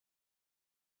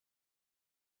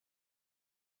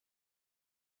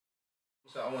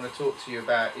That I want to talk to you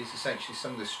about is essentially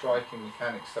some of the striking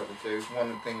mechanics that we do.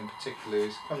 One thing in particular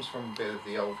comes from a bit of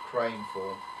the old crane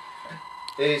form,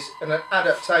 is an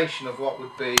adaptation of what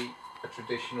would be a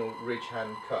traditional ridge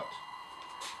hand cut.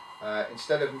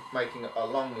 Instead of making a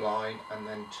long line and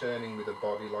then turning with the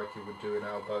body like you would do an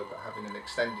elbow, but having an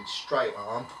extended straight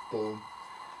arm, boom,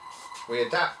 we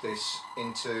adapt this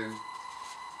into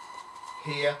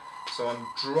here. So I'm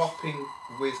dropping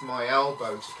with my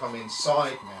elbow to come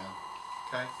inside now.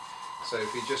 Okay, so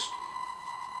if you're just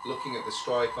looking at the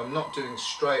strike, I'm not doing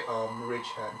straight arm ridge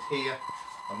hand here.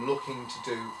 I'm looking to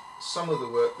do some of the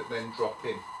work but then drop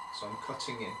in. So I'm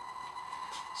cutting in.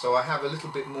 So I have a little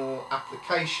bit more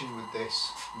application with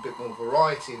this, a bit more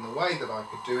variety in the way that I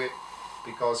could do it,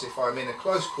 because if I'm in a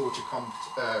close quarter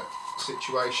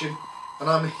situation and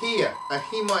I'm here and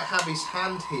he might have his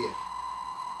hand here,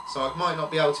 so I might not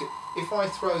be able to, if I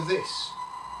throw this,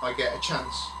 I get a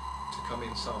chance to come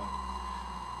inside.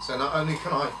 So not only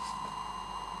can I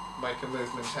make a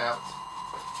movement out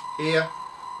here,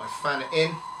 I fan it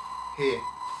in, here,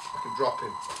 I can drop in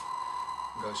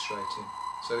and go straight in.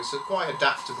 So it's a quite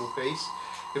adaptable piece.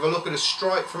 If I look at a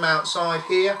strike from outside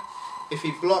here, if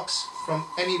he blocks from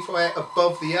anywhere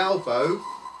above the elbow,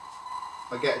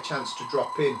 I get a chance to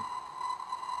drop in.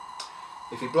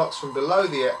 If he blocks from below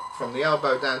from the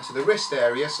elbow down to the wrist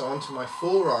area, so onto my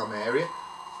forearm area,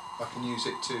 I can use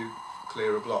it to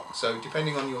clear a block. So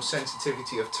depending on your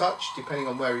sensitivity of touch, depending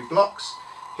on where he blocks,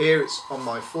 here it's on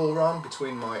my forearm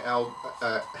between my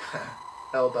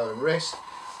elbow and wrist,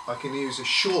 I can use a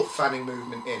short fanning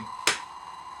movement in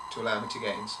to allow me to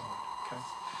get inside. Okay.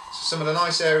 So some of the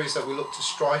nice areas that we look to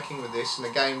striking with this, and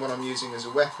again what I'm using as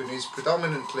a weapon is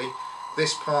predominantly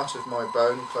this part of my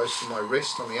bone close to my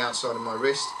wrist, on the outside of my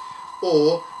wrist,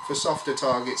 or for softer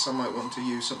targets I might want to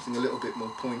use something a little bit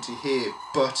more pointy here,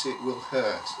 but it will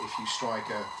hurt if you strike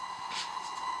a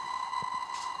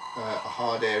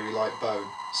hard area like bone.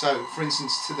 So for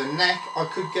instance to the neck I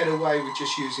could get away with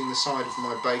just using the side of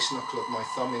my base knuckle of my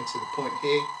thumb into the point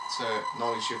here, so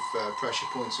knowledge of pressure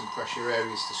points and pressure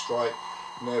areas to strike,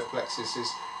 nerve plexuses,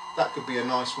 that could be a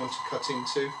nice one to cut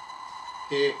into.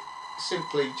 Here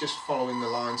simply just following the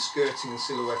line, skirting and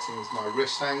silhouetting with my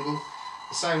wrist angle,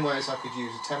 the same way as I could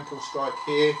use a temple strike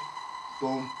here,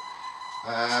 boom.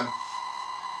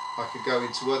 I could go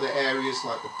into other areas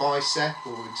like the bicep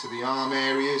or into the arm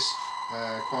areas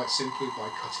quite simply by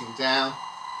cutting down,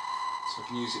 so I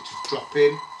can use it to drop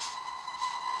in.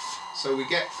 So we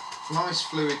get nice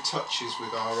fluid touches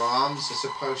with our arms as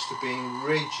opposed to being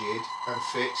rigid and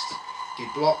fixed. He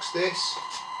blocks this.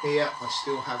 Here I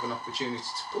still have an opportunity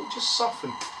to just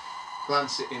soften,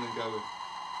 glance it in and go in.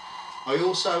 I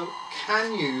also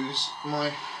can use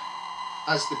my,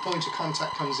 as the point of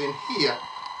contact comes in here,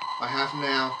 I have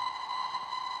now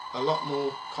a lot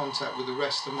more contact with the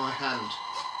rest of my hand.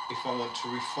 If I want to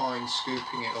refine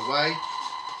scooping it away,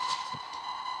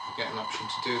 I get an option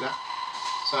to do that.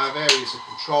 So I have areas of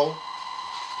control,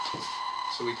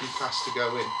 so we can pass to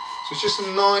go in. So it's just a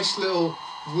nice little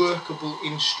workable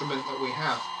instrument that we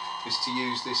have, is to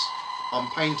use this. I'm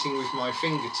painting with my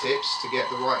fingertips to get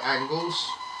the right angles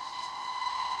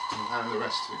and the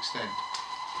rest to extend.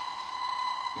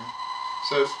 Yeah.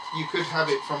 So you could have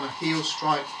it from a heel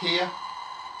strike here.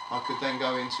 I could then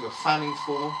go into a fanning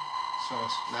form, so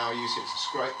now I use it as a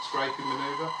scraping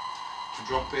manoeuvre, to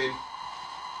drop in,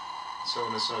 so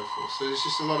on and so forth. So there's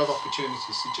just a lot of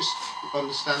opportunities to just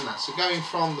understand that. So going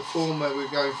from the form where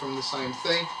we're going from the same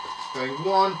thing, going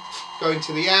one, going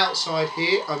to the outside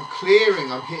here, I'm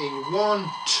clearing, I'm hitting 1,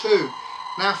 2.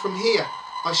 Now from here,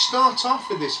 I start off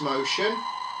with this motion.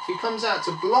 If he comes out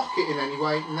to block it in any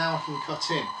way, now I can cut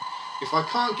in. If I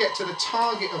can't get to the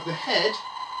target of the head,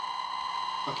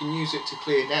 I can use it to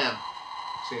clear down.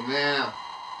 See, now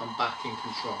I'm back in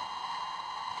control.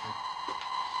 Okay.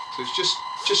 So it's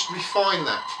just refine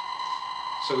that.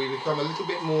 So we become a little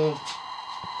bit more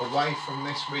away from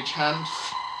this ridge hand,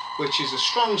 which is a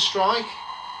strong strike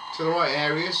to the right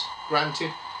areas,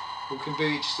 granted. We can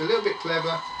be just a little bit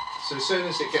clever, so as soon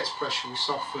as it gets pressure we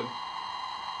soften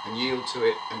and yield to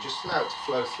it and just allow it to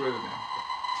flow through now.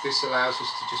 This allows us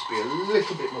to just be a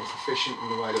little bit more proficient in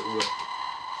the way that we work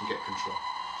and get control.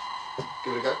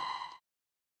 Give it a go.